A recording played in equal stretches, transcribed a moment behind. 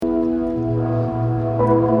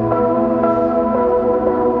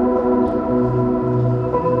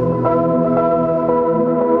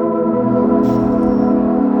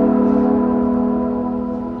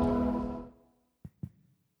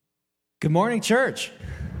Good morning, church.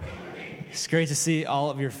 It's great to see all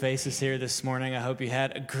of your faces here this morning. I hope you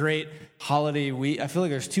had a great holiday week. I feel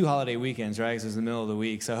like there's 2 holiday weekends, right? Because it's the middle of the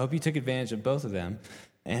week. So I hope you took advantage of both of them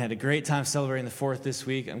and had a great time celebrating the 4th this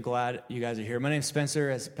week. I'm glad you guys are here. My name's Spencer.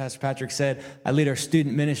 As Pastor Patrick said, I lead our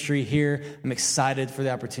student ministry here. I'm excited for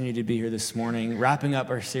the opportunity to be here this morning, wrapping up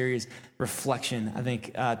our series, Reflection. I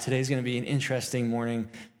think today's going to be an interesting morning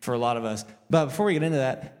for a lot of us. But before we get into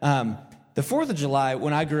that, the 4th of July,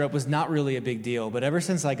 when I grew up, was not really a big deal, but ever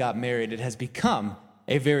since I got married, it has become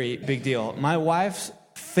a very big deal. My wife's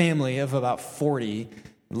family of about 40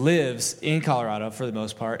 lives in Colorado for the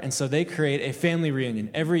most part, and so they create a family reunion.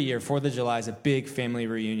 Every year, 4th of July is a big family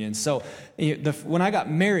reunion. So when I got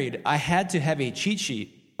married, I had to have a cheat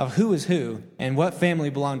sheet of who was who and what family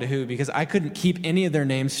belonged to who, because I couldn't keep any of their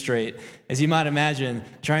names straight. As you might imagine,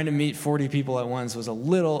 trying to meet 40 people at once was a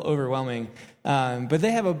little overwhelming. But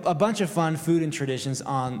they have a bunch of fun food and traditions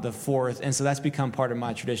on the 4th, and so that's become part of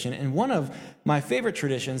my tradition. And one of my favorite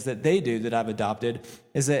traditions that they do that I've adopted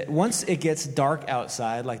is that once it gets dark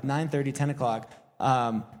outside, like 9:30, 10 o'clock,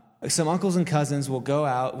 some uncles and cousins will go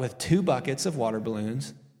out with 2 buckets of water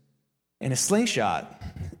balloons and a slingshot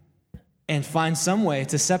and find some way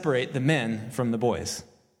to separate the men from the boys,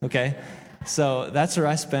 okay? So that's where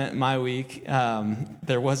I spent my week.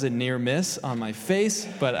 There was a near miss on my face,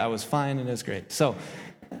 but I was fine and it was great. So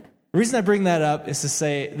the reason I bring that up is to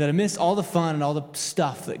say that amidst all the fun and all the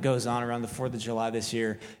stuff that goes on around the 4th of July this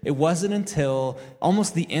year, it wasn't until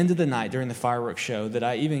almost the end of the night during the fireworks show that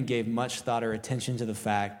I even gave much thought or attention to the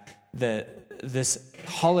fact that this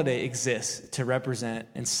holiday exists to represent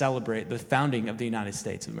and celebrate the founding of the United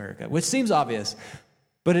States of America, which seems obvious,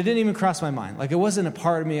 but it didn't even cross my mind. Like, it wasn't a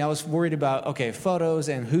part of me. I was worried about, okay, photos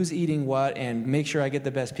and who's eating what and make sure I get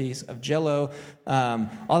the best piece of Jell-O,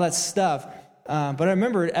 all that stuff. But I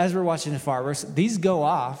remember as we're watching the fireworks, these go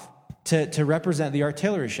off to represent the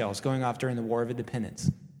artillery shells going off during the War of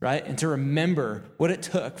Independence, right? And to remember what it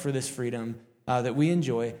took for this freedom that we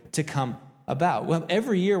enjoy to come about. Well,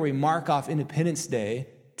 every year we mark off Independence Day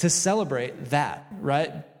to celebrate that,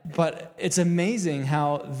 right? But it's amazing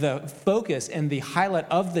how the focus and the highlight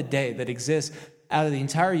of the day that exists out of the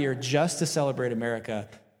entire year just to celebrate America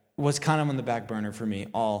was kind of on the back burner for me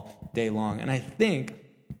all day long. And I think,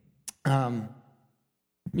 I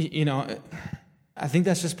think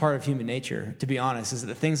that's just part of human nature, to be honest, is that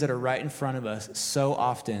the things that are right in front of us so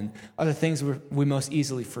often are the things we most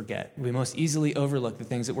easily forget. We most easily overlook the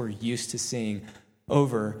things that we're used to seeing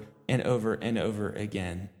over and over and over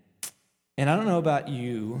again. And I don't know about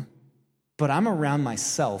you, but I'm around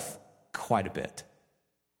myself quite a bit.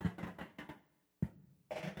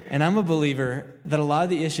 And I'm a believer that a lot of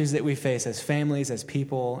the issues that we face as families, as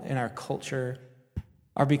people, in our culture,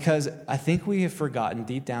 are because I think we have forgotten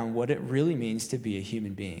deep down what it really means to be a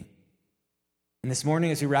human being. And this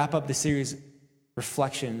morning, as we wrap up the series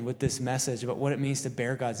Reflection with this message about what it means to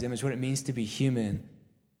bear God's image, what it means to be human,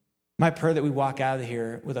 my prayer that we walk out of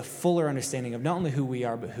here with a fuller understanding of not only who we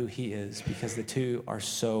are, but who He is, because the two are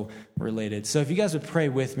so related. So if you guys would pray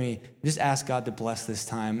with me, just ask God to bless this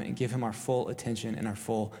time and give Him our full attention and our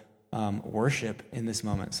full worship in this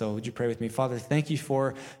moment. So would you pray with me? Father, thank you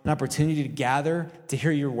for an opportunity to gather, to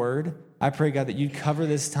hear your word. I pray, God, that you'd cover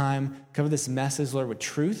this time, cover this message, Lord, with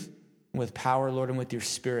truth, with power, Lord, and with your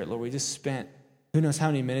spirit. Lord, we just spent who knows how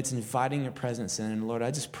many minutes inviting your presence in. And Lord,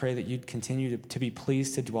 I just pray that you'd continue to be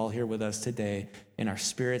pleased to dwell here with us today in our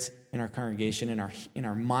spirits, in our congregation, in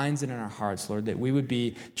our minds, and in our hearts, Lord, that we would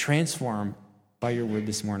be transformed by your word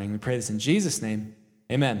this morning. We pray this in Jesus' name.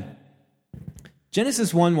 Amen.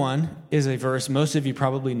 Genesis 1:1 is a verse most of you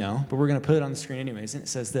probably know, but we're going to put it on the screen anyways, and it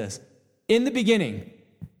says this: in the beginning,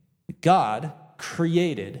 God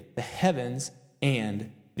created the heavens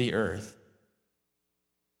and the earth.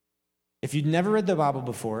 If you'd never read the Bible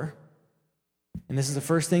before, and this is the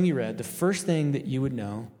first thing you read, the first thing that you would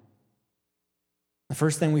know, the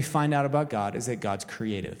first thing we find out about God is that God's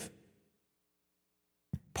creative.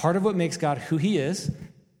 Part of what makes God who He is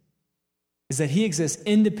that He exists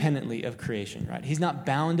independently of creation, right? He's not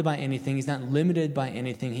bound by anything. He's not limited by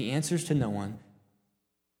anything. He answers to no one.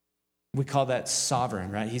 We call that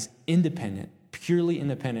sovereign, right? He's independent, purely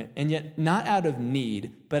independent, and yet not out of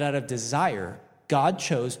need, but out of desire, God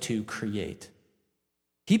chose to create.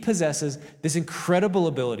 He possesses this incredible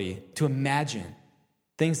ability to imagine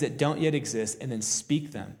things that don't yet exist and then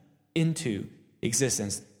speak them into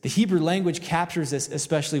existence. The Hebrew language captures this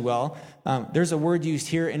especially well. There's a word used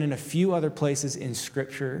here and in a few other places in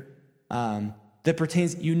Scripture that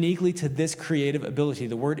pertains uniquely to this creative ability.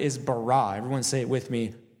 The word is bara. Everyone say it with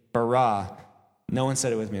me, bara. No one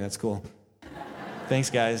said it with me. That's cool. Thanks,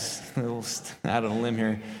 guys. A little out on a limb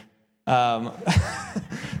here. Um,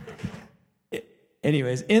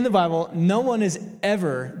 anyways, in the Bible, no one is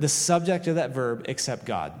ever the subject of that verb except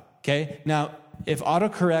God, okay? Now, if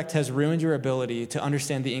autocorrect has ruined your ability to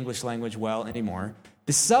understand the English language well anymore,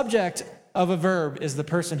 the subject of a verb is the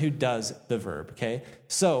person who does the verb, okay?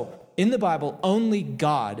 So, in the Bible, only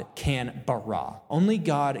God can bara. Only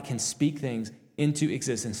God can speak things into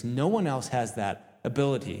existence. No one else has that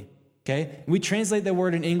ability, okay? We translate that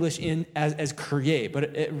word in English as create,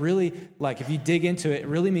 but it really, like, if you dig into it, it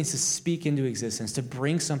really means to speak into existence, to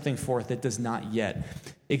bring something forth that does not yet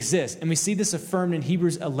exist. And we see this affirmed in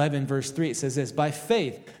Hebrews 11, verse 3. It says this, by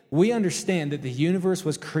faith, we understand that the universe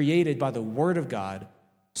was created by the word of God,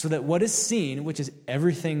 so that what is seen, which is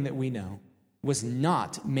everything that we know, was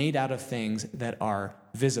not made out of things that are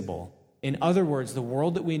visible. In other words, the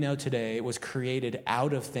world that we know today was created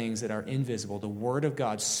out of things that are invisible. The word of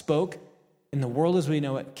God spoke, and the world as we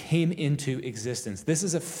know it came into existence. This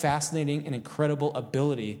is a fascinating and incredible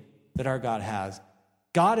ability that our God has.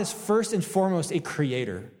 God is first and foremost a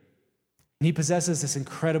creator, and he possesses this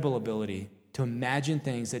incredible ability to imagine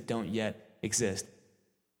things that don't yet exist.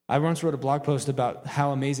 I once wrote a blog post about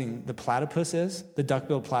how amazing the platypus is, the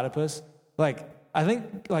duck-billed platypus. I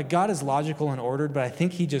think God is logical and ordered, but I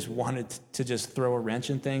think he just wanted to just throw a wrench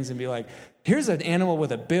in things and be like, here's an animal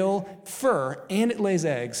with a bill, fur, and it lays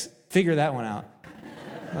eggs. Figure that one out.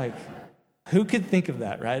 Who could think of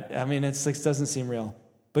that, right? I mean, it doesn't seem real.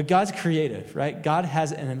 But God's creative, right? God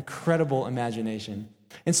has an incredible imagination.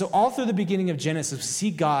 And so all through the beginning of Genesis, we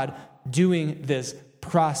see God doing this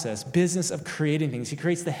process, business of creating things. He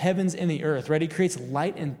creates the heavens and the earth, right? He creates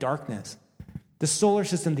light and darkness, the solar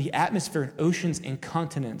system, the atmosphere, and oceans and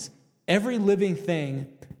continents, every living thing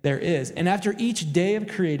there is. And after each day of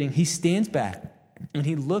creating, he stands back and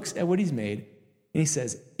he looks at what he's made and he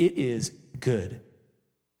says, it is good.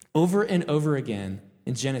 Over and over again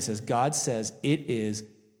in Genesis, God says it is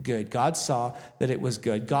good. God saw that it was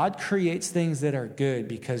good. God creates things that are good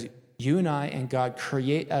because you and I and God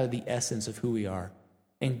create out of the essence of who we are.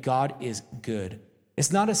 And God is good.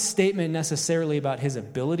 It's not a statement necessarily about his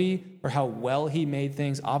ability or how well he made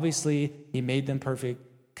things. Obviously, he made them perfect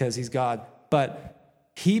because he's God. But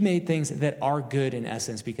he made things that are good in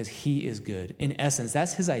essence because he is good. In essence,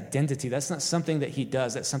 that's his identity. That's not something that he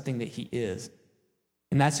does. That's something that he is.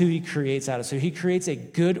 And that's who he creates out of. So he creates a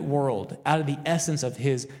good world out of the essence of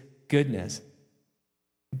his goodness.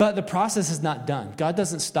 But the process is not done. God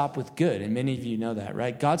doesn't stop with good, and many of you know that,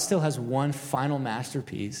 right? God still has one final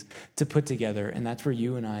masterpiece to put together, and that's where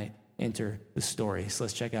you and I enter the story. So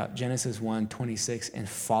let's check out Genesis 1:26 and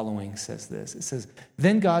following says this. It says,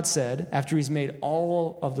 then God said, after he's made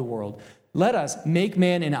all of the world, let us make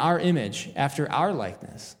man in our image, after our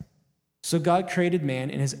likeness. So God created man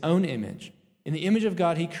in his own image. In the image of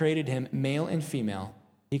God, he created him, male and female.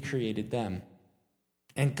 He created them.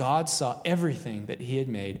 And God saw everything that he had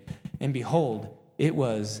made, and behold, it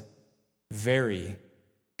was very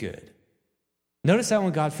good. Notice how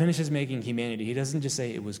when God finishes making humanity, he doesn't just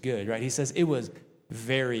say it was good, right? He says it was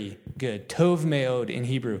very good. Tov meod in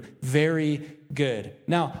Hebrew, very good.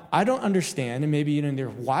 Now, I don't understand, and maybe you don't either,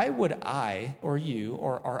 why would I or you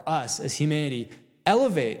or us as humanity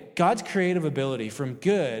elevate God's creative ability from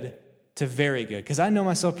good to very good? Because I know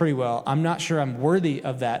myself pretty well. I'm not sure I'm worthy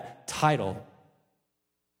of that title.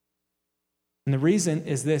 And the reason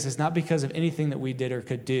is this, it's not because of anything that we did or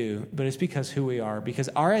could do, but it's because who we are. Because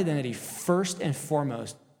our identity, first and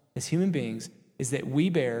foremost, as human beings, is that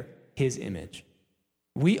we bear his image.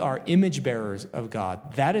 We are image bearers of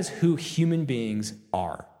God. That is who human beings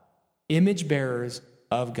are. Image bearers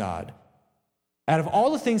of God. Out of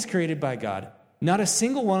all the things created by God, not a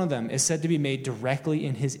single one of them is said to be made directly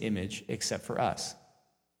in his image except for us.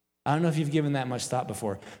 I don't know if you've given that much thought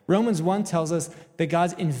before. Romans 1 tells us that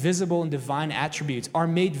God's invisible and divine attributes are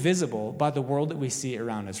made visible by the world that we see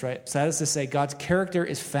around us, right? So that is to say, God's character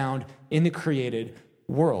is found in the created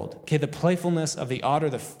world. Okay, the playfulness of the otter,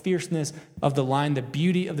 the fierceness of the lion, the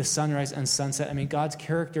beauty of the sunrise and sunset. I mean, God's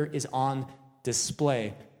character is on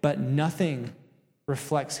display, but nothing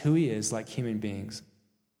reflects who he is like human beings.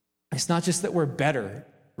 It's not just that we're better,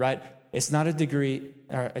 right? It's not a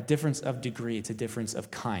difference of degree, it's a difference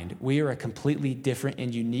of kind. We are a completely different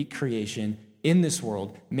and unique creation in this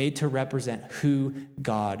world made to represent who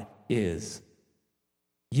God is.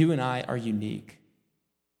 You and I are unique.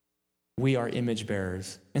 We are image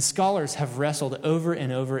bearers. And scholars have wrestled over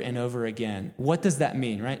and over and over again. What does that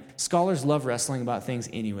mean, right? Scholars love wrestling about things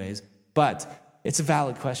anyways, but it's a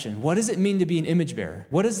valid question. What does it mean to be an image bearer?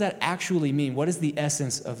 What does that actually mean? What is the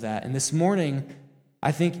essence of that? And this morning,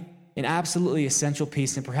 I think an absolutely essential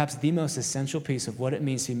piece, and perhaps the most essential piece of what it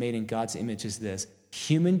means to be made in God's image is this.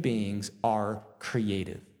 human beings are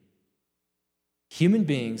creative. Human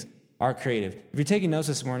beings are creative. If you're taking notes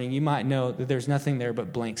this morning, you might know that there's nothing there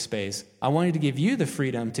but blank space. I wanted to give you the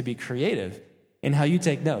freedom to be creative in how you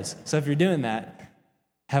take notes. So if you're doing that,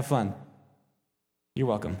 have fun. You're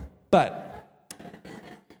welcome. But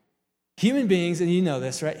human beings, and you know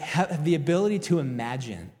this, right, have the ability to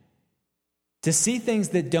imagine, to see things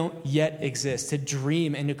that don't yet exist, to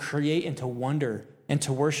dream and to create and to wonder and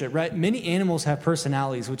to worship, right? Many animals have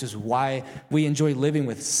personalities, which is why we enjoy living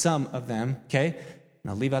with some of them, okay? And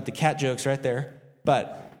I'll leave out the cat jokes right there.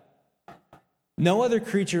 But no other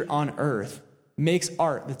creature on earth makes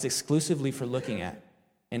art that's exclusively for looking at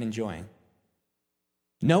and enjoying.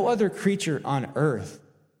 No other creature on earth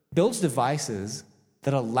builds devices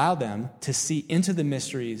that allow them to see into the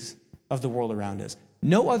mysteries of the world around us.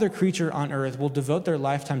 No other creature on earth will devote their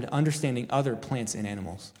lifetime to understanding other plants and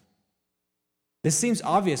animals. This seems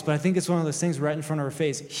obvious, but I think it's one of those things right in front of our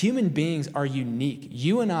face. Human beings are unique.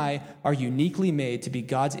 You and I are uniquely made to be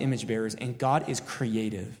God's image bearers, and God is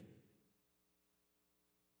creative.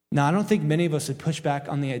 Now, I don't think many of us would push back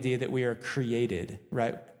on the idea that we are created,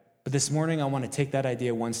 right? But this morning, I want to take that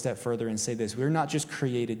idea one step further and say this. We're not just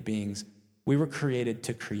created beings. We were created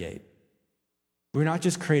to create. We're not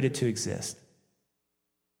just created to exist.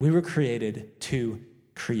 We were created to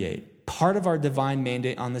create. Part of our divine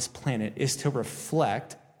mandate on this planet is to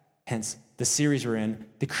reflect, hence the series we're in,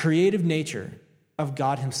 the creative nature of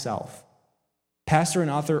God himself. Pastor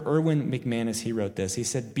and author Erwin McManus, he wrote this. He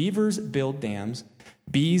said, beavers build dams,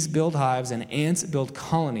 bees build hives, and ants build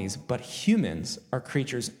colonies, but humans are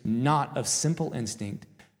creatures not of simple instinct,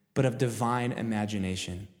 but of divine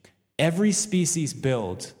imagination. Every species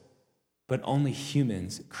builds, but only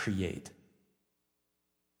humans create.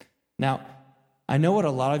 Now, I know what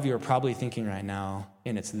a lot of you are probably thinking right now,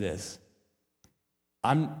 and it's this.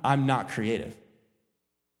 I'm not creative.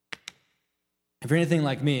 If you're anything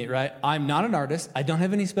like me, right, I'm not an artist. I don't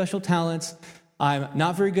have any special talents. I'm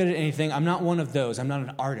not very good at anything. I'm not one of those. I'm not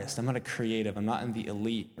an artist. I'm not a creative. I'm not in the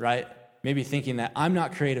elite, right? Maybe thinking that I'm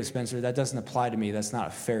not creative, Spencer. That doesn't apply to me. That's not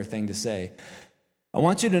a fair thing to say. I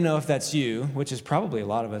want you to know if that's you, which is probably a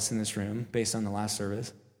lot of us in this room based on the last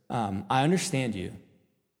service. I understand you.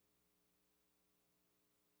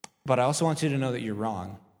 But I also want you to know that you're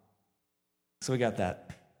wrong. So we got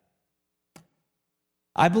that.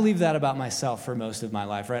 I believe that about myself for most of my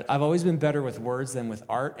life, right? I've always been better with words than with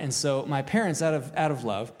art. And so my parents, out of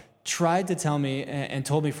love, tried to tell me and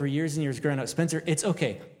told me for years and years growing up, Spencer, it's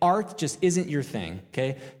okay. Art just isn't your thing,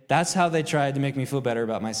 okay? That's how they tried to make me feel better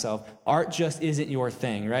about myself. Art just isn't your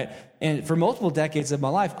thing, right? And for multiple decades of my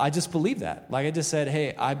life, I just believed that. Like I just said,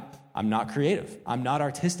 hey, I'm not creative. I'm not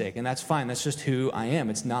artistic, and that's fine. That's just who I am.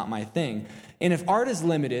 It's not my thing. And if art is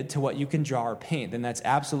limited to what you can draw or paint, then that's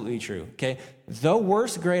absolutely true, okay? The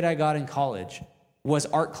worst grade I got in college was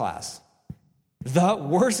art class. The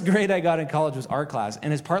worst grade I got in college was art class,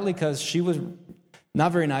 and it's partly because she was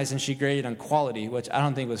not very nice and she graded on quality, which I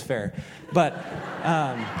don't think was fair. But,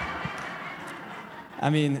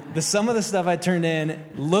 some of the stuff I turned in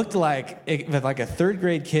looked like a third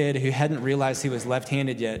grade kid who hadn't realized he was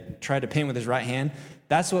left-handed yet tried to paint with his right hand.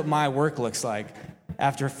 That's what my work looks like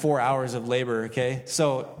after 4 hours of labor, okay?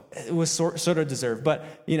 So it was sort of deserved. But,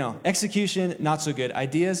 execution, not so good.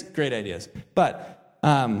 Ideas, great ideas. But,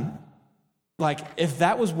 if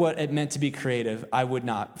that was what it meant to be creative, I would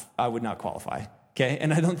not qualify, okay?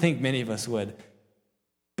 And I don't think many of us would.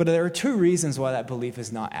 But there are two reasons why that belief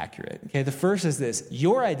is not accurate, okay? The first is this: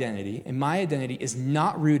 your identity and my identity is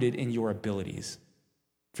not rooted in your abilities.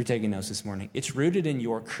 If you're taking notes this morning, it's rooted in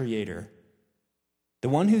your Creator. The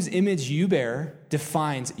one whose image you bear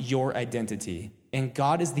defines your identity, and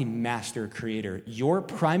God is the master creator. Your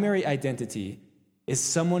primary identity is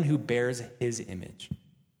someone who bears his image.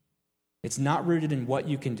 It's not rooted in what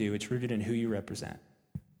you can do, it's rooted in who you represent.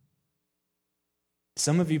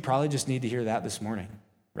 Some of you probably just need to hear that this morning,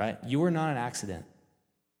 right? You are not an accident.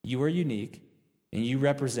 You are unique, and you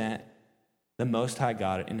represent the Most High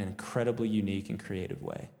God in an incredibly unique and creative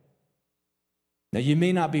way. Now, you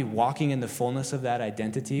may not be walking in the fullness of that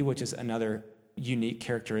identity, which is another unique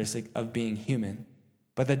characteristic of being human,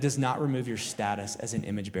 but that does not remove your status as an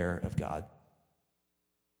image bearer of God.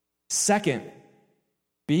 Second,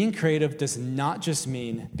 being creative does not just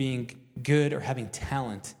mean being good or having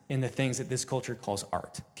talent in the things that this culture calls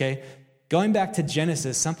art, okay? Going back to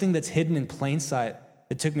Genesis, something that's hidden in plain sight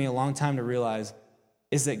that took me a long time to realize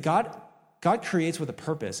is that God creates with a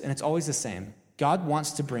purpose, and it's always the same. God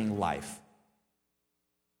wants to bring life.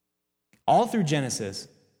 All through Genesis,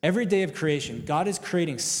 every day of creation, God is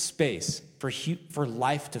creating space for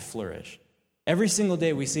life to flourish. Every single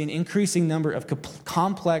day, we see an increasing number of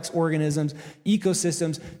complex organisms,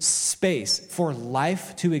 ecosystems, space for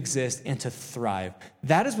life to exist and to thrive.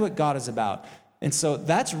 That is what God is about. And so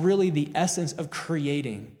that's really the essence of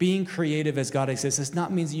creating. Being creative as God exists does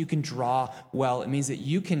not mean that you can draw well. It means that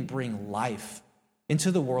you can bring life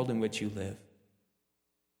into the world in which you live.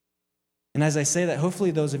 And as I say that,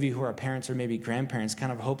 hopefully those of you who are parents or maybe grandparents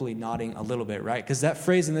kind of hopefully nodding a little bit, right? Because that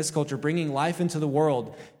phrase in this culture, bringing life into the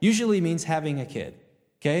world, usually means having a kid,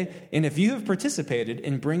 okay? And if you have participated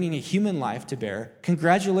in bringing a human life to bear,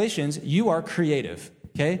 congratulations, you are creative,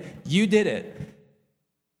 okay? You did it.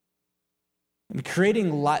 And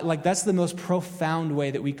creating life, like that's the most profound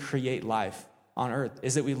way that we create life on earth,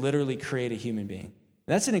 is that we literally create a human being.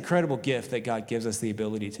 That's an incredible gift that God gives us the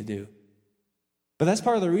ability to do. But that's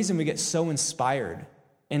part of the reason we get so inspired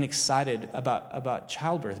and excited about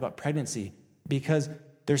childbirth, about pregnancy, because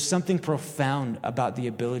there's something profound about the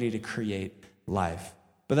ability to create life.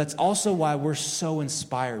 But that's also why we're so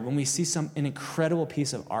inspired when we see an incredible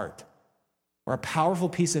piece of art or a powerful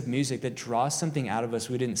piece of music that draws something out of us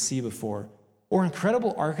we didn't see before, or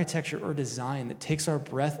incredible architecture or design that takes our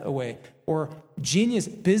breath away, or genius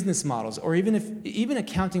business models, or even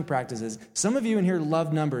accounting practices. Some of you in here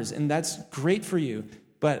love numbers, and that's great for you,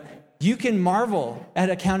 but you can marvel at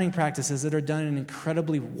accounting practices that are done in an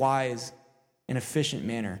incredibly wise and efficient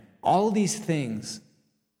manner. All of these things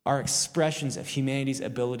are expressions of humanity's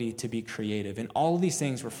ability to be creative, and all of these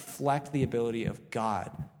things reflect the ability of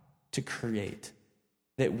God to create,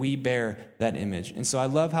 that we bear that image. And so I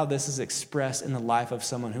love how this is expressed in the life of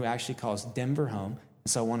someone who actually calls Denver home.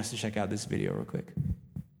 So I want us to check out this video real quick.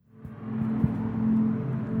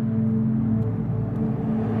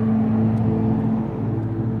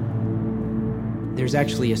 There's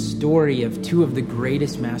actually a story of two of the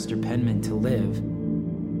greatest master penmen to live.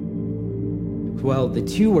 Well, the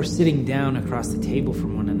two were sitting down across the table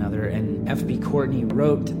from one another, and F.B. Courtney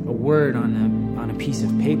wrote a word on a piece of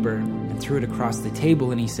paper and threw it across the table,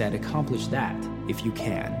 and he said, "Accomplish that if you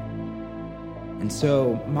can." And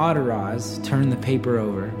so Mataraz turned the paper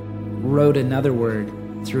over, wrote another word,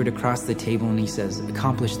 threw it across the table, and he says,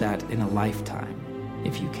 "Accomplish that in a lifetime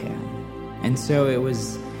if you can." And so it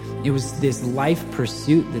was this life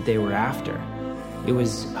pursuit that they were after. It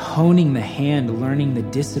was honing the hand, learning the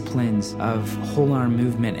disciplines of whole arm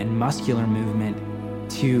movement and muscular movement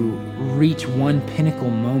to reach one pinnacle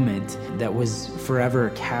moment that was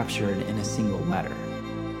forever captured in a single letter.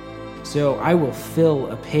 So I will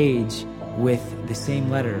fill a page with the same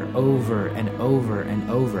letter over and over and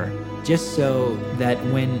over, just so that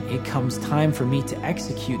when it comes time for me to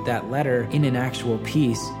execute that letter in an actual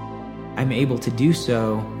piece, I'm able to do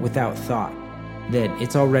so without thought. That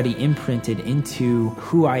it's already imprinted into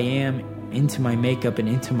who I am, into my makeup, and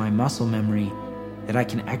into my muscle memory, that I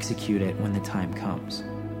can execute it when the time comes.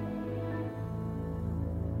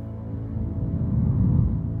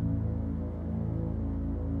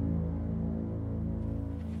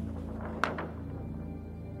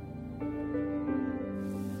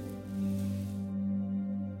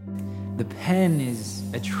 The pen is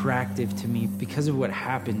attractive to me because of what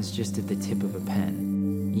happens just at the tip of a pen.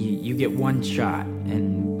 You get one shot,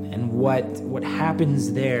 and what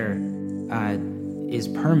happens there is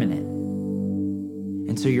permanent.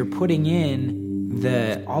 And so you're putting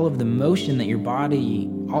in all of the motion that your body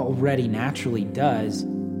already naturally does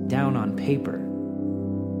down on paper.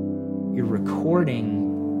 You're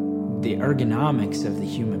recording the ergonomics of the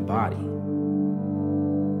human body.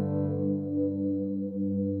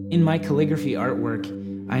 In my calligraphy artwork,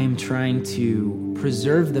 I am trying to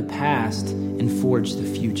preserve the past and forge the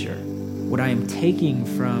future. What I am taking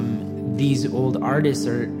from these old artists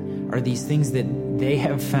are these things that they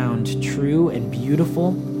have found true and beautiful,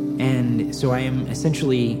 and so I am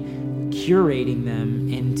essentially curating them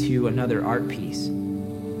into another art piece.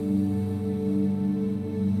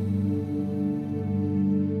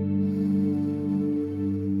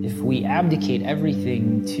 If we abdicate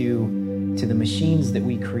everything to the machines that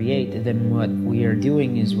we create, then what we are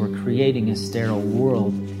doing is we're creating a sterile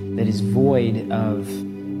world that is void of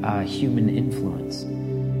human influence.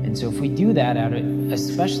 And so if we do that,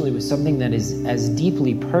 especially with something that is as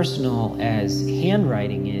deeply personal as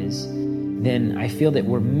handwriting is, then I feel that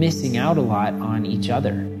we're missing out a lot on each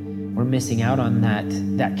other. We're missing out on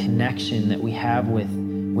that connection that we have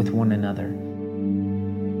with one another.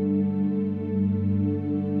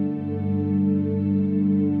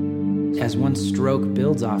 As one stroke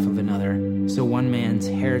builds off of another, so one man's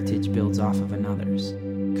heritage builds off of another's.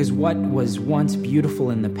 Because what was once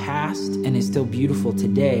beautiful in the past and is still beautiful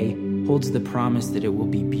today holds the promise that it will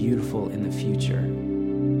be beautiful in the future.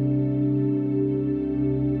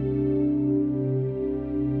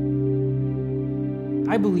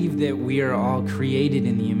 I believe that we are all created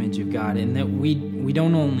in the image of God, and that we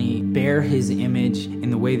don't only bear his image in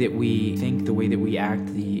the way that we think, the way that we act,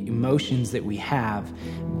 the emotions that we have,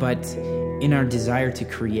 but in our desire to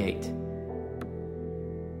create.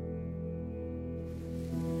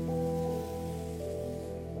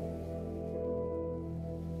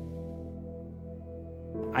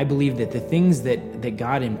 I believe that the things that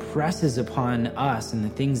God impresses upon us and the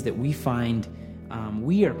things that we find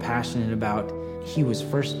we are passionate about, he was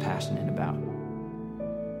first passionate about.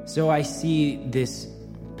 So I see this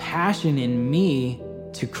passion in me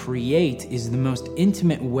to create is the most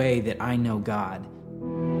intimate way that I know God.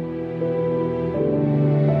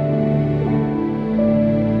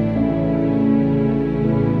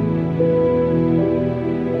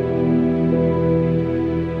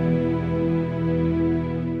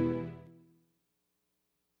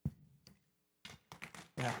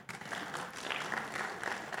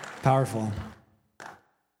 Powerful.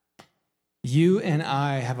 You and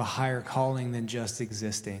I have a higher calling than just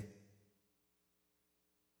existing.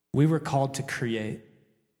 We were called to create.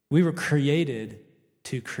 We were created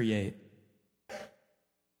to create.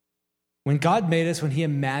 When God made us, when he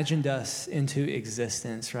imagined us into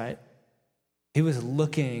existence, right? He was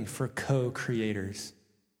looking for co-creators.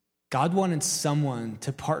 God wanted someone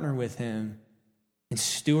to partner with him in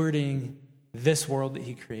stewarding this world that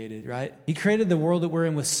he created, right? He created the world that we're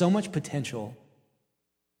in with so much potential.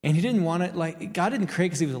 And he didn't want it, God didn't create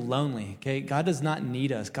because he was lonely, okay? God does not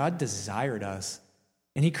need us. God desired us.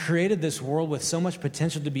 And he created this world with so much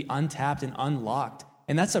potential to be untapped and unlocked.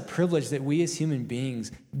 And that's a privilege that we as human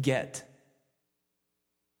beings get,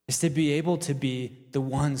 is to be able to be the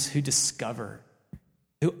ones who discover,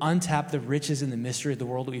 who untap the riches and the mystery of the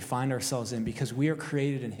world that we find ourselves in, because we are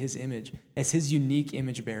created in his image, as his unique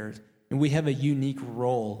image bearers. And we have a unique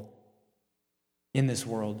role in this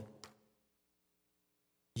world.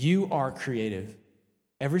 You are creative.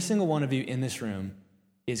 Every single one of you in this room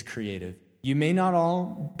is creative. You may not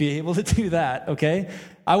all be able to do that, okay?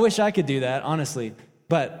 I wish I could do that, honestly.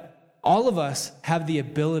 But all of us have the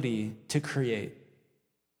ability to create.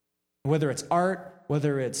 Whether it's art,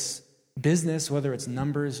 whether it's business, whether it's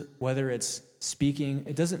numbers, whether it's speaking,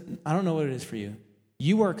 I don't know what it is for you.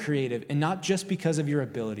 You are creative, and not just because of your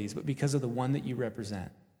abilities, but because of the one that you represent.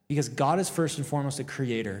 Because God is first and foremost a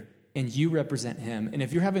creator, and you represent him. And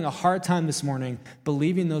if you're having a hard time this morning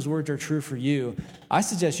believing those words are true for you, I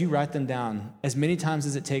suggest you write them down as many times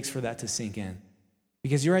as it takes for that to sink in.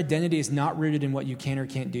 Because your identity is not rooted in what you can or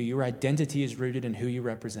can't do. Your identity is rooted in who you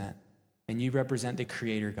represent. And you represent the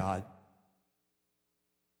creator God.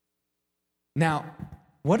 Now,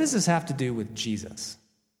 what does this have to do with Jesus?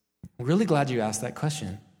 I'm really glad you asked that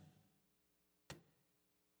question.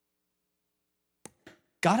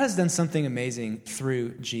 God has done something amazing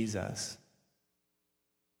through Jesus.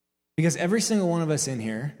 Because every single one of us in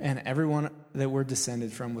here, and everyone that we're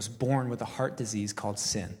descended from, was born with a heart disease called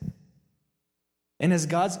sin. And as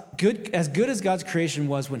good as God's creation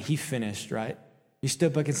was when he finished, right? He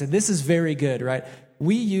stood back and said, this is very good, right?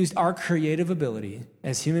 We used our creative ability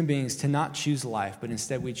as human beings to not choose life, but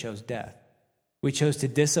instead we chose death. We chose to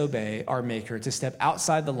disobey our Maker, to step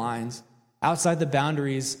outside the lines, outside the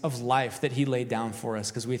boundaries of life that he laid down for us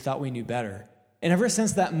because we thought we knew better. And ever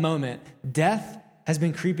since that moment, death has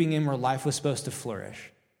been creeping in where life was supposed to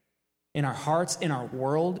flourish. In our hearts, in our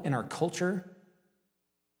world, in our culture.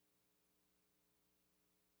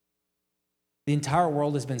 The entire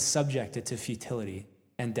world has been subjected to futility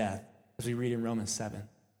and death, as we read in Romans 7.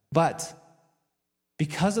 But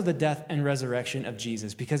because of the death and resurrection of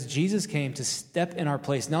Jesus, because Jesus came to step in our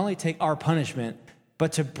place, not only take our punishment,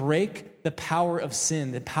 but to break the power of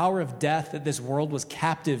sin, the power of death that this world was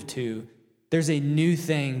captive to, there's a new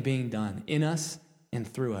thing being done in us and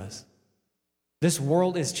through us. This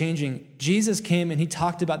world is changing. Jesus came and he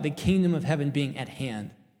talked about the kingdom of heaven being at hand.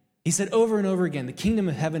 He said over and over again, the kingdom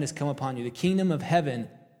of heaven has come upon you. The kingdom of heaven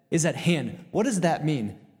is at hand. What does that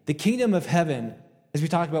mean? The kingdom of heaven, as we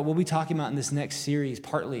talked about, we'll be talking about in this next series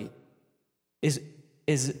partly, is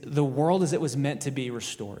the world as it was meant to be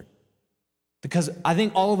restored. Because I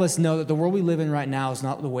think all of us know that the world we live in right now is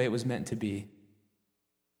not the way it was meant to be.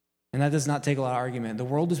 And that does not take a lot of argument. The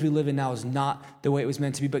world as we live in now is not the way it was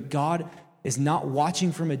meant to be, but God is not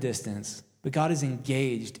watching from a distance, but God is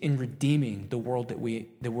engaged in redeeming the world that we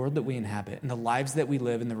inhabit and the lives that we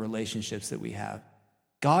live and the relationships that we have.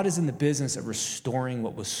 God is in the business of restoring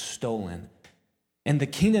what was stolen. And the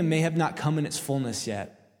kingdom may have not come in its fullness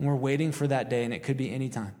yet. And we're waiting for that day, and it could be any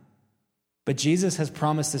time. But Jesus has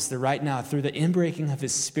promised us that right now, through the inbreaking of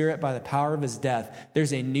his Spirit by the power of his death,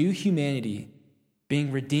 there's a new humanity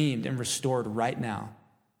being redeemed and restored right now.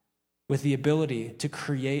 with the ability to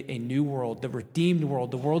create a new world, the redeemed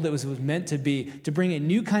world, the world that was meant to be, to bring a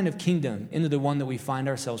new kind of kingdom into the one that we find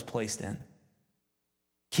ourselves placed in.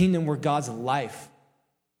 Kingdom where God's life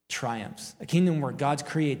triumphs, a kingdom where God's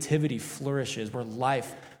creativity flourishes, where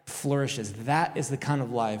life flourishes. That is the kind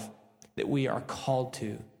of life that we are called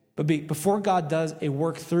to. But before God does a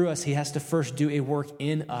work through us, he has to first do a work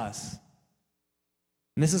in us.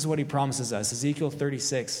 And this is what he promises us. Ezekiel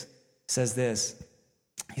 36 says this.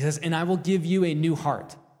 He says, "And I will give you a new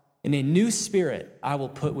heart, and a new spirit I will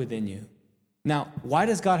put within you." Now, why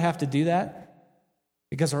does God have to do that?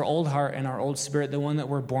 Because our old heart and our old spirit, the one that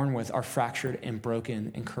we're born with, are fractured and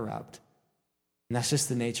broken and corrupt. And that's just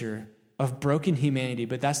the nature of broken humanity,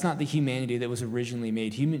 but that's not the humanity that was originally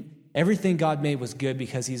made. Everything God made was good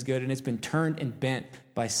because he's good, and it's been turned and bent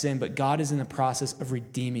by sin, but God is in the process of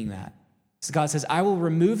redeeming that. So God says, "I will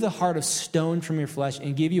remove the heart of stone from your flesh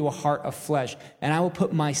and give you a heart of flesh, and I will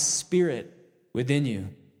put my spirit within you."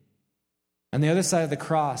 On the other side of the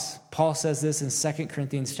cross, Paul says this in 2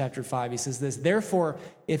 Corinthians chapter 5. He says this, "Therefore,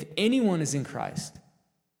 if anyone is in Christ,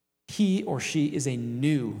 he or she is a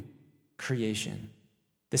new creation.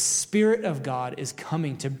 The Spirit of God is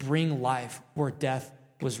coming to bring life where death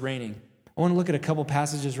was reigning." I want to look at a couple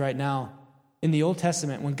passages right now. In the Old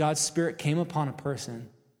Testament, when God's Spirit came upon a person,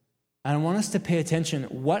 and I want us to pay attention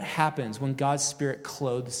what happens when God's Spirit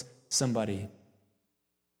clothes somebody.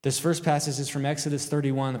 This first passage is from Exodus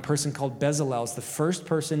 31. The person called Bezalel is the first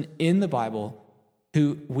person in the Bible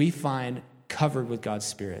who we find covered with God's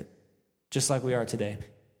Spirit, just like we are today.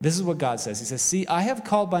 This is what God says. He says, "See, I have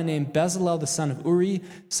called by name Bezalel, the son of Uri,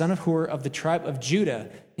 son of Hur, of the tribe of Judah,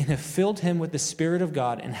 and have filled him with the Spirit of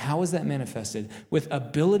God." And how is that manifested? With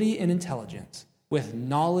ability and intelligence, with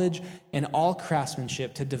knowledge and all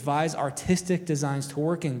craftsmanship, to devise artistic designs, to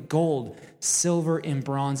work in gold, silver, and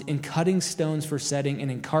bronze, in cutting stones for setting,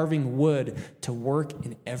 and in carving wood, to work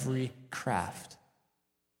in every craft.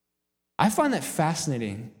 I find that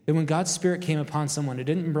fascinating, that when God's Spirit came upon someone, it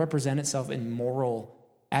didn't represent itself in moral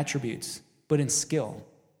attributes, but in skill,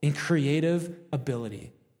 in creative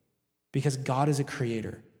ability, because God is a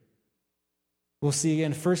creator. We'll see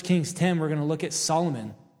again, 1 Kings 10, we're going to look at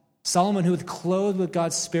Solomon. Solomon, who was clothed with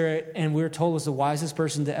God's Spirit, and we were told was the wisest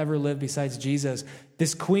person to ever live besides Jesus.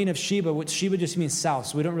 This queen of Sheba, which Sheba just means south,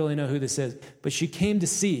 so we don't really know who this is, but she came to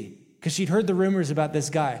see, because she'd heard the rumors about this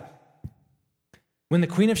guy. When the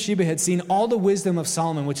queen of Sheba had seen all the wisdom of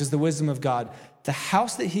Solomon, which is the wisdom of God, the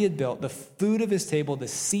house that he had built, the food of his table, the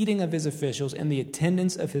seating of his officials, and the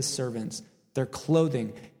attendance of his servants, their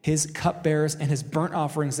clothing, his cupbearers, and his burnt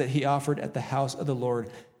offerings that he offered at the house of the Lord,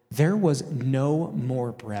 there was no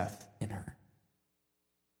more breath in her.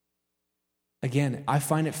 Again, I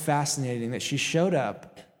find it fascinating that she showed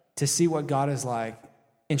up to see what God is like,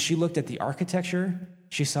 and she looked at the architecture,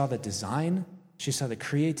 she saw the design, she saw the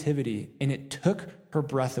creativity, and it took her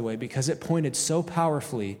breath away because it pointed so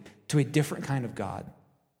powerfully to a different kind of God,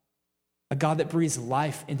 a God that breathes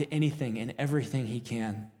life into anything and everything he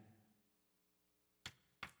can.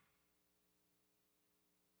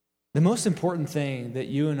 The most important thing that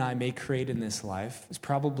you and I may create in this life is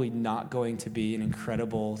probably not going to be an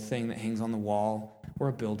incredible thing that hangs on the wall or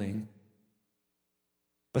a building.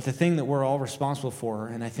 But the thing that we're all responsible for,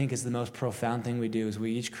 and I think is the most profound thing we do, is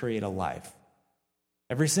we each create a life.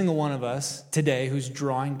 Every single one of us today who's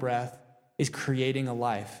drawing breath is creating a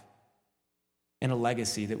life and a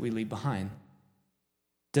legacy that we leave behind.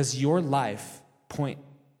 Does your life point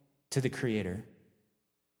to the Creator?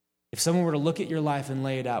 If someone were to look at your life and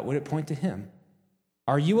lay it out, would it point to him?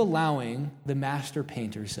 Are you allowing the master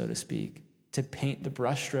painter, so to speak, to paint the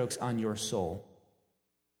brushstrokes on your soul?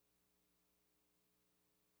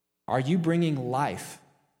 Are you bringing life,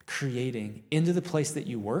 creating, into the place that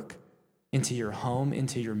you work, into your home,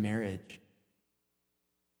 into your marriage?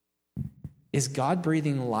 Is God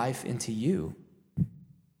breathing life into you?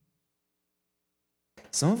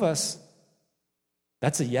 Some of us,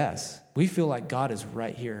 that's a yes. We feel like God is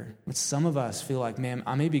right here. But some of us feel like, man,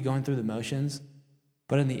 I may be going through the motions,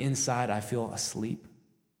 but on the inside, I feel asleep.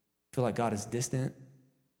 I feel like God is distant.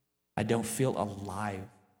 I don't feel alive.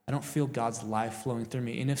 I don't feel God's life flowing through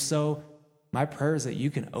me. And if so, my prayer is that you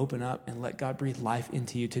can open up and let God breathe life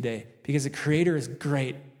into you today, because the Creator is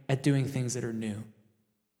great at doing things that are new.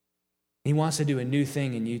 He wants to do a new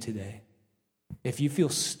thing in you today. If you feel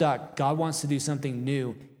stuck, God wants to do something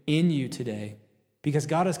new in you today, because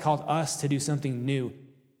God has called us to do something new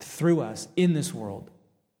through us in this world.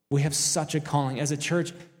 We have such a calling. As a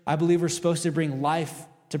church, I believe we're supposed to bring life,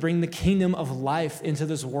 to bring the kingdom of life into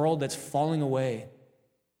this world that's falling away.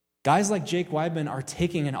 Guys like Jake Weidman are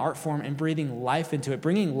taking an art form and breathing life into it,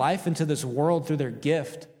 bringing life into this world through their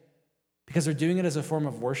gift. because they're doing it as a form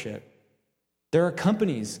of worship. There are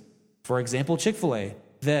companies, for example, Chick-fil-A,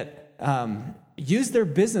 that use their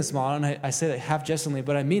business model, and I say that half jestingly,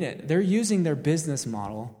 but I mean it. They're using their business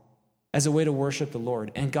model as a way to worship the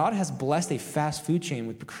Lord. And God has blessed a fast food chain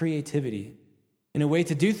with creativity in a way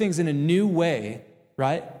to do things in a new way,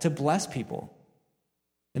 right, to bless people.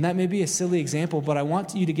 And that may be a silly example, but I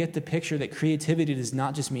want you to get the picture that creativity does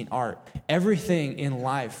not just mean art. Everything in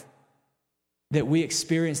life that we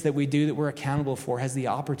experience, that we do, that we're accountable for, has the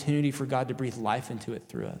opportunity for God to breathe life into it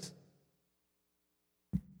through us.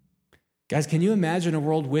 Guys, can you imagine a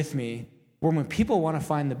world with me where when people want to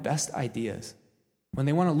find the best ideas, when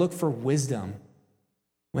they want to look for wisdom,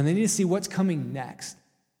 when they need to see what's coming next,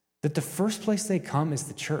 that the first place they come is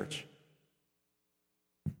the church?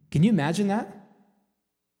 Can you imagine that?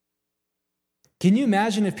 Can you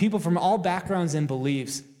imagine if people from all backgrounds and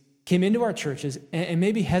beliefs came into our churches and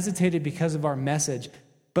maybe hesitated because of our message,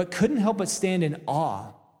 but couldn't help but stand in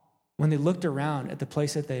awe when they looked around at the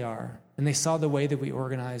place that they are and they saw the way that we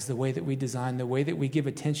organize, the way that we design, the way that we give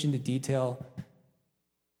attention to detail,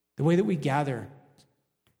 the way that we gather,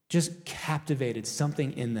 just captivated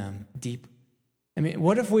something in them deep. I mean,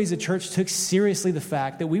 what if we as a church took seriously the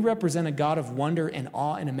fact that we represent a God of wonder and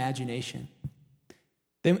awe and imagination?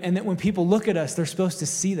 And that when people look at us, they're supposed to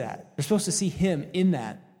see that. They're supposed to see him in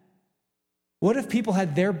that. What if people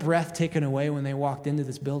had their breath taken away when they walked into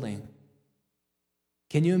this building?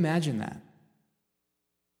 Can you imagine that?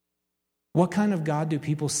 What kind of God do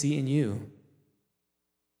people see in you?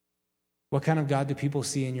 What kind of God do people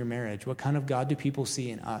see in your marriage? What kind of God do people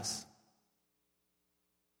see in us?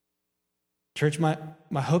 Church, my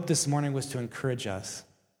hope this morning was to encourage us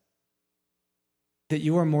that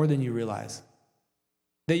you are more than you realize.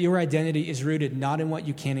 That your identity is rooted not in what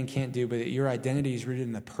you can and can't do, but that your identity is rooted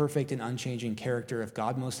in the perfect and unchanging character of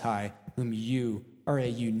God Most High, whom you are a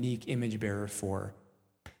unique image bearer for.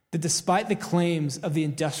 That despite the claims of the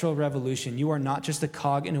Industrial Revolution, you are not just a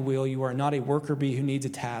cog in a wheel, you are not a worker bee who needs a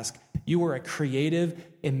task. You are a creative,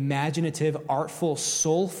 imaginative, artful,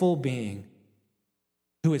 soulful being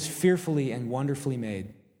who is fearfully and wonderfully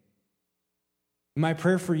made. My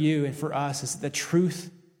prayer for you and for us is that the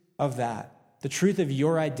truth of that, the truth of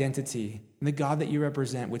your identity and the God that you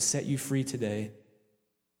represent would set you free today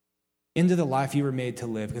into the life you were made to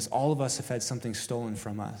live, because all of us have had something stolen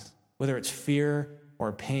from us, whether it's fear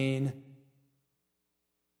or pain.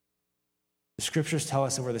 The scriptures tell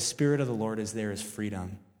us that where the Spirit of the Lord is, there is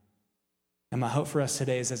freedom. And my hope for us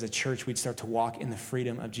today is as a church, we'd start to walk in the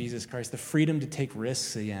freedom of Jesus Christ, the freedom to take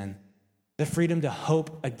risks again, the freedom to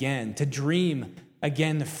hope again, to dream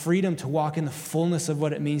again, the freedom to walk in the fullness of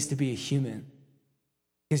what it means to be a human.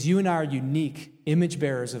 Because you and I are unique image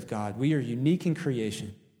bearers of God. We are unique in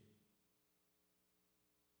creation.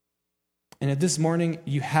 And if this morning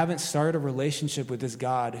you haven't started a relationship with this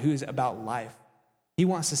God who is about life, he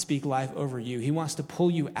wants to speak life over you. He wants to pull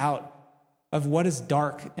you out of what is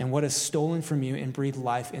dark and what is stolen from you and breathe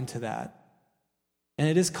life into that. And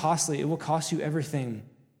it is costly. It will cost you everything,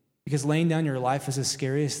 because laying down your life is the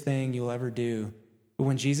scariest thing you'll ever do. But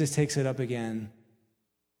when Jesus takes it up again,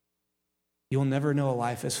 you'll never know a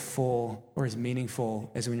life as full or as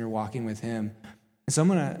meaningful as when you're walking with him. And so I'm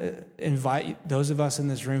going to invite those of us in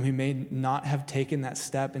this room who may not have taken that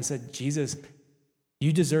step and said, Jesus,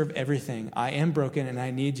 you deserve everything. I am broken and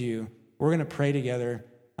I need you. We're going to pray together.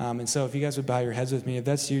 And so if you guys would bow your heads with me, if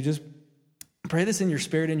that's you, just pray this in your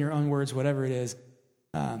spirit, in your own words, whatever it is.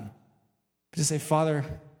 Just say, Father,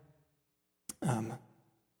 I'm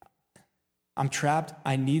trapped.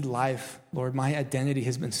 I need life. Lord, my identity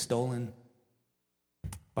has been stolen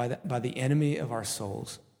by the enemy of our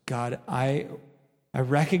souls. God, I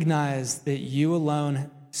recognize that you alone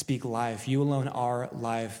speak life. You alone are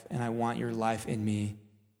life, and I want your life in me.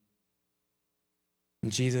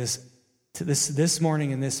 And Jesus, to this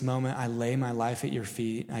morning, in this moment, I lay my life at your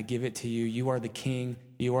feet. I give it to you. You are the King.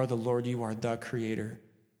 You are the Lord. You are the Creator.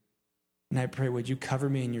 And I pray, would you cover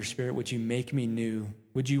me in your Spirit? Would you make me new?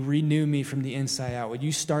 Would you renew me from the inside out? Would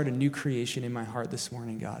you start a new creation in my heart this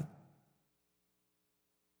morning, God?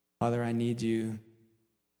 Father, I need you.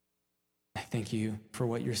 I thank you for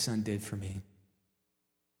what your Son did for me.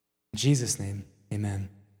 In Jesus' name, amen.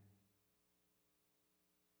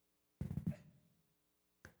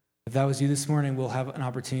 If that was you this morning, we'll have an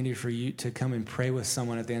opportunity for you to come and pray with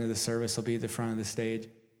someone at the end of the service. They'll be at the front of the stage.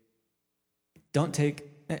 Don't take,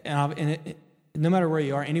 no matter where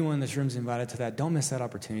you are, anyone in this room is invited to that. Don't miss that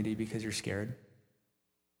opportunity because you're scared.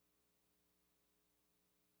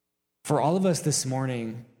 For all of us this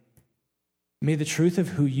morning, may the truth of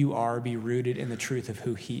who you are be rooted in the truth of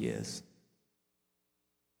who he is.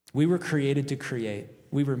 We were created to create.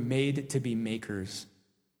 we were made to be makers.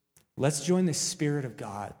 Let's join the Spirit of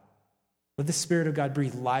God. Let the Spirit of God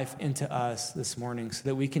breathe life into us this morning so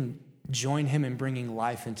that we can join him in bringing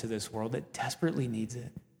life into this world that desperately needs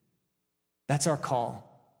it. That's our call.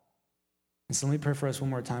 And so let me pray for us one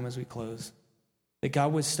more time as we close. That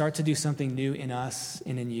God would start to do something new in us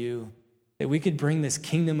and in you. That we could bring this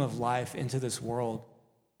kingdom of life into this world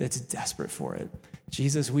that's desperate for it.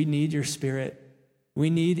 Jesus, we need your Spirit. We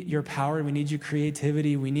need your power. We need your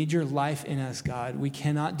creativity. We need your life in us, God. We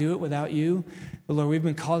cannot do it without you. But Lord, we've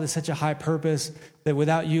been called to such a high purpose that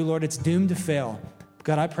without you, Lord, it's doomed to fail.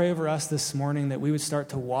 God, I pray over us this morning that we would start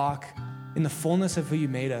to walk in the fullness of who you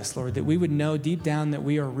made us, Lord, that we would know deep down that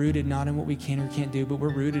we are rooted not in what we can or can't do, but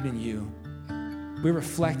we're rooted in you. We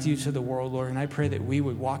reflect you to the world, Lord, and I pray that we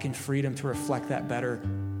would walk in freedom to reflect that better,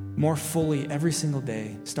 more fully every single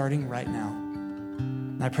day, starting right now.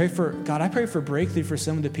 And I pray for breakthrough for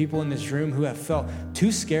some of the people in this room who have felt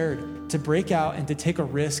too scared to break out and to take a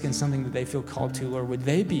risk in something that they feel called to, Lord. Would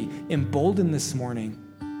they be emboldened this morning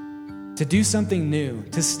to do something new,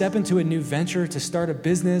 to step into a new venture, to start a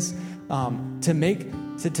business,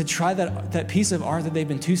 to try that piece of art that they've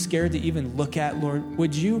been too scared to even look at, Lord?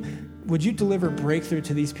 Would you deliver breakthrough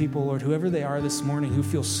to these people, Lord, whoever they are this morning, who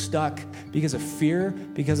feel stuck because of fear,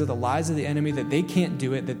 because of the lies of the enemy, that they can't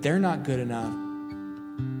do it, that they're not good enough?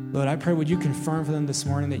 Lord, I pray, would you confirm for them this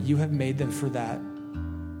morning that you have made them for that,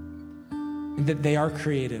 and that they are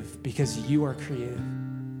creative because you are creative.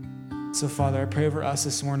 So, Father, I pray over us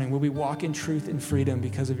this morning. Will we walk in truth and freedom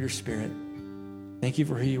because of your Spirit? Thank you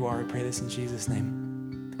for who you are. I pray this in Jesus'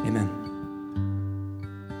 name. Amen.